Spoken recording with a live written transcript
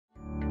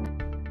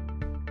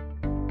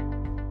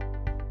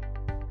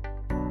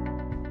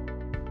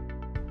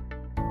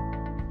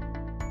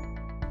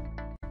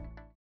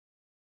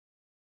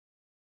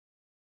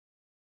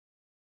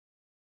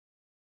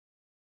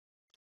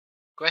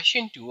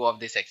Question 2 of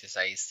this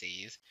exercise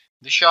says,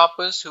 the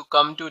shoppers who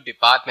come to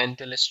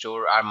departmental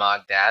store are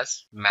marked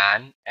as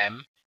man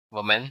M,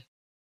 woman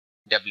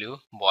W,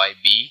 boy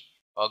B,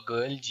 or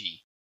girl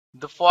G.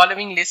 The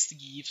following list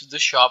gives the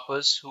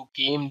shoppers who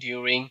came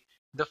during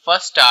the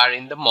first hour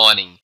in the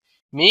morning.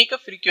 Make a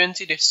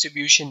frequency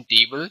distribution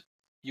table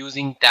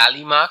using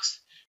tally marks.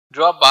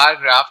 Draw a bar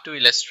graph to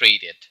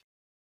illustrate it.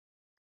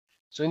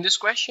 So in this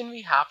question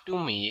we have to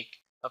make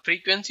a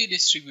frequency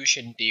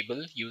distribution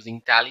table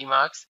using tally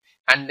marks,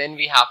 and then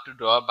we have to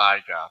draw a bar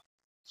graph.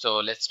 So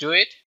let's do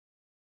it.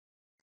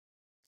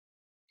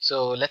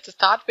 So let's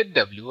start with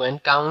W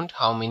and count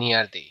how many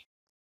are they.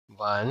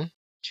 1,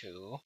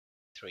 2,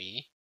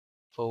 3,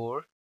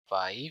 4,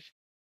 5,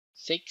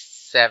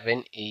 6,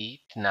 7, 8,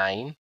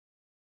 9,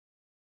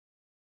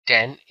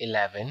 10,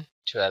 11,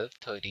 12,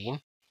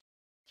 13,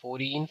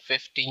 14,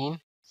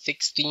 15,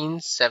 16,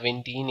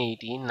 17,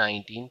 18,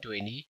 19,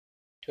 20,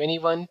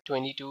 21,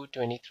 22,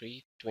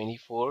 23,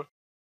 24,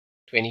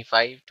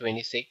 25,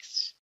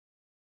 26,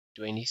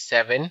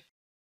 27,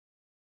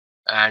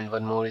 and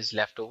one more is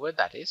left over,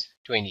 that is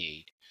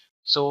 28.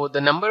 So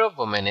the number of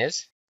women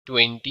is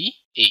 28.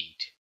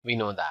 We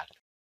know that.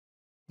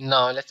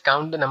 Now let's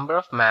count the number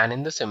of men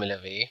in the similar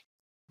way.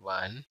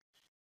 1,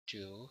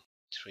 2,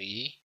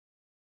 3,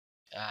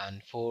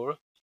 and 4,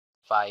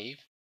 5,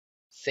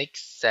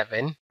 6,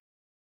 7,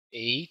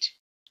 8,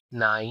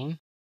 9,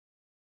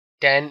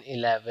 10,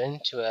 11,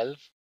 12,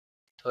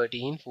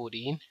 13,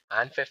 14,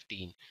 and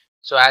 15.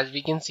 So as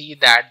we can see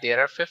that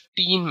there are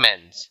 15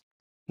 men.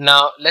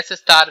 Now let's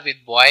start with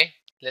boy.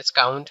 Let's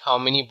count how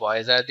many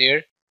boys are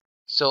there.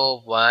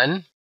 So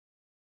 1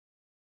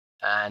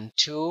 and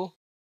 2,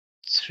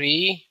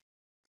 3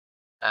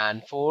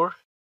 and 4,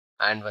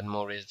 and one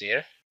more is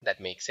there, that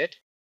makes it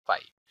 5.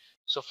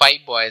 So 5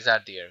 boys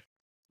are there.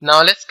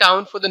 Now let's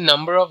count for the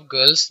number of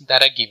girls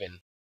that are given.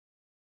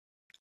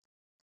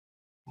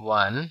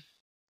 1,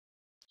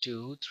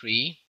 2,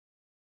 3,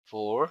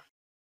 4,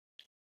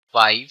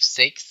 5,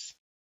 6,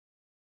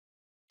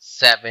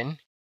 7,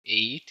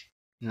 8,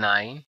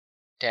 9,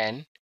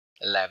 10,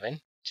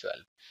 11, 12.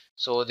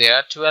 So there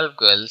are 12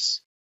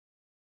 girls.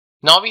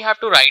 Now we have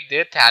to write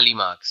their tally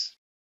marks.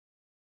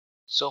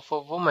 So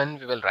for women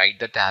we will write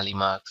the tally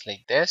marks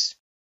like this,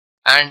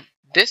 and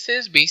this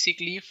is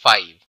basically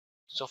 5.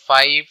 So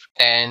 5,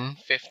 10,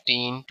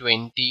 15,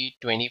 20,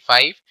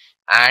 25,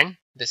 and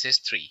this is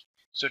 3.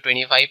 So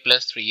 25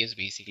 plus 3 is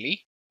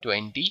basically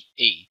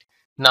 28.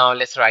 Now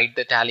let's write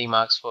the tally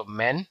marks for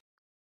men.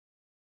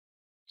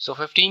 So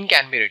 15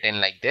 can be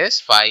written like this,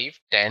 5,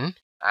 10,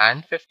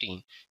 and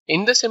 15.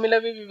 In the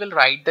similar way we will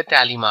write the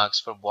tally marks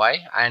for boy,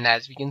 and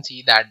as we can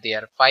see that they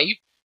are 5.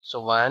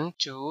 So 1,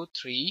 2,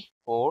 3,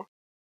 4,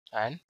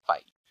 and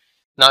 5.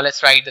 Now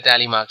let's write the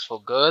tally marks for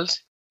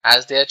girls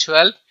as they are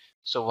 12.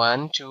 So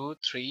 1, 2,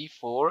 3,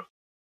 4,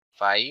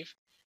 5.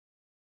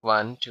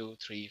 1, 2,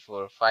 3,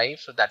 4, 5.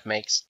 So that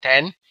makes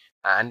 10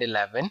 and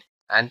 11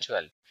 and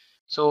 12.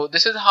 So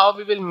this is how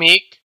we will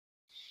make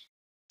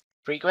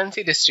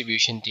frequency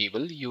distribution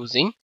table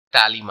using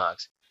tally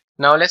marks.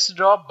 Now let's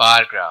draw a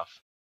bar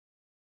graph.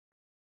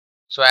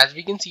 So as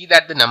we can see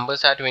that the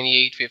numbers are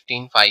 28,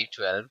 15, 5,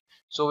 12.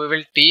 So we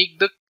will take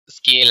the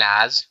scale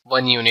as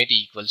 1 unit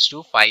equals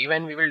to 5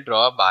 and we will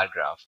draw a bar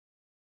graph.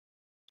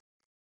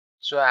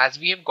 So as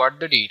we have got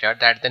the data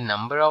that the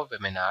number of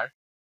women are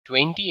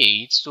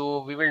 28,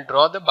 so we will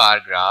draw the bar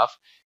graph,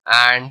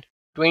 and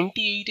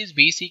 28 is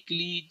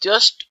basically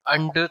just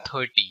under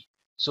 30.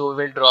 So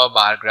we will draw a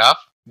bar graph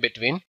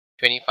between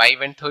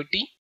 25 and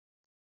 30.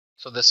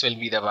 So this will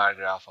be the bar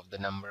graph of the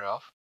number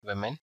of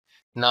women.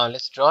 Now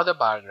let's draw the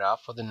bar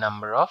graph for the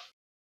number of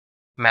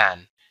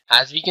men.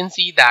 As we can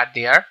see that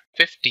they are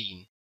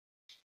 15.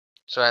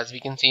 So as we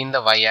can see in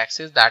the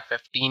y-axis that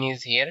 15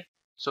 is here.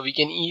 So we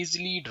can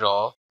easily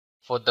draw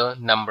for the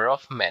number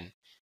of men.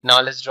 Now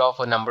let's draw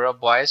for number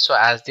of boys. So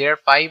as there are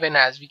 5, and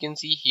as we can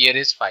see here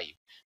is 5.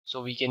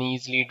 So we can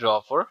easily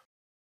draw for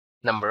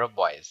number of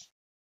boys.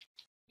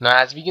 Now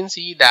as we can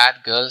see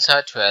that girls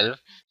are 12.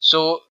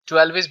 So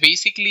 12 is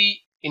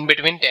basically in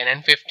between 10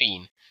 and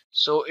 15.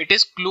 So it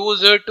is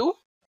closer to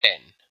 10.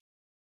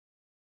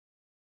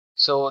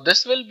 So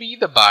this will be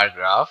the bar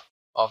graph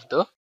of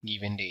the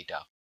given data.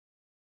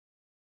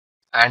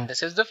 And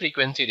this is the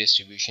frequency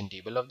distribution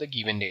table of the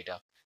given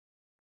data.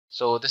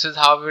 So this is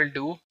how we will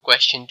do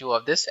question 2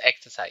 of this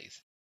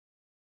exercise.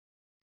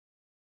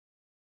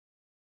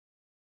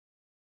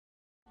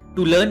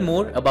 To learn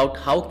more about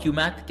how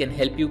QMath can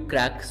help you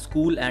crack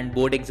school and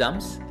board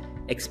exams,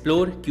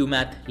 explore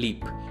QMath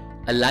Leap,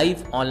 a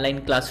live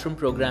online classroom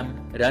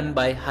program run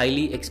by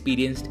highly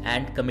experienced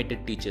and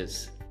committed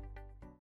teachers.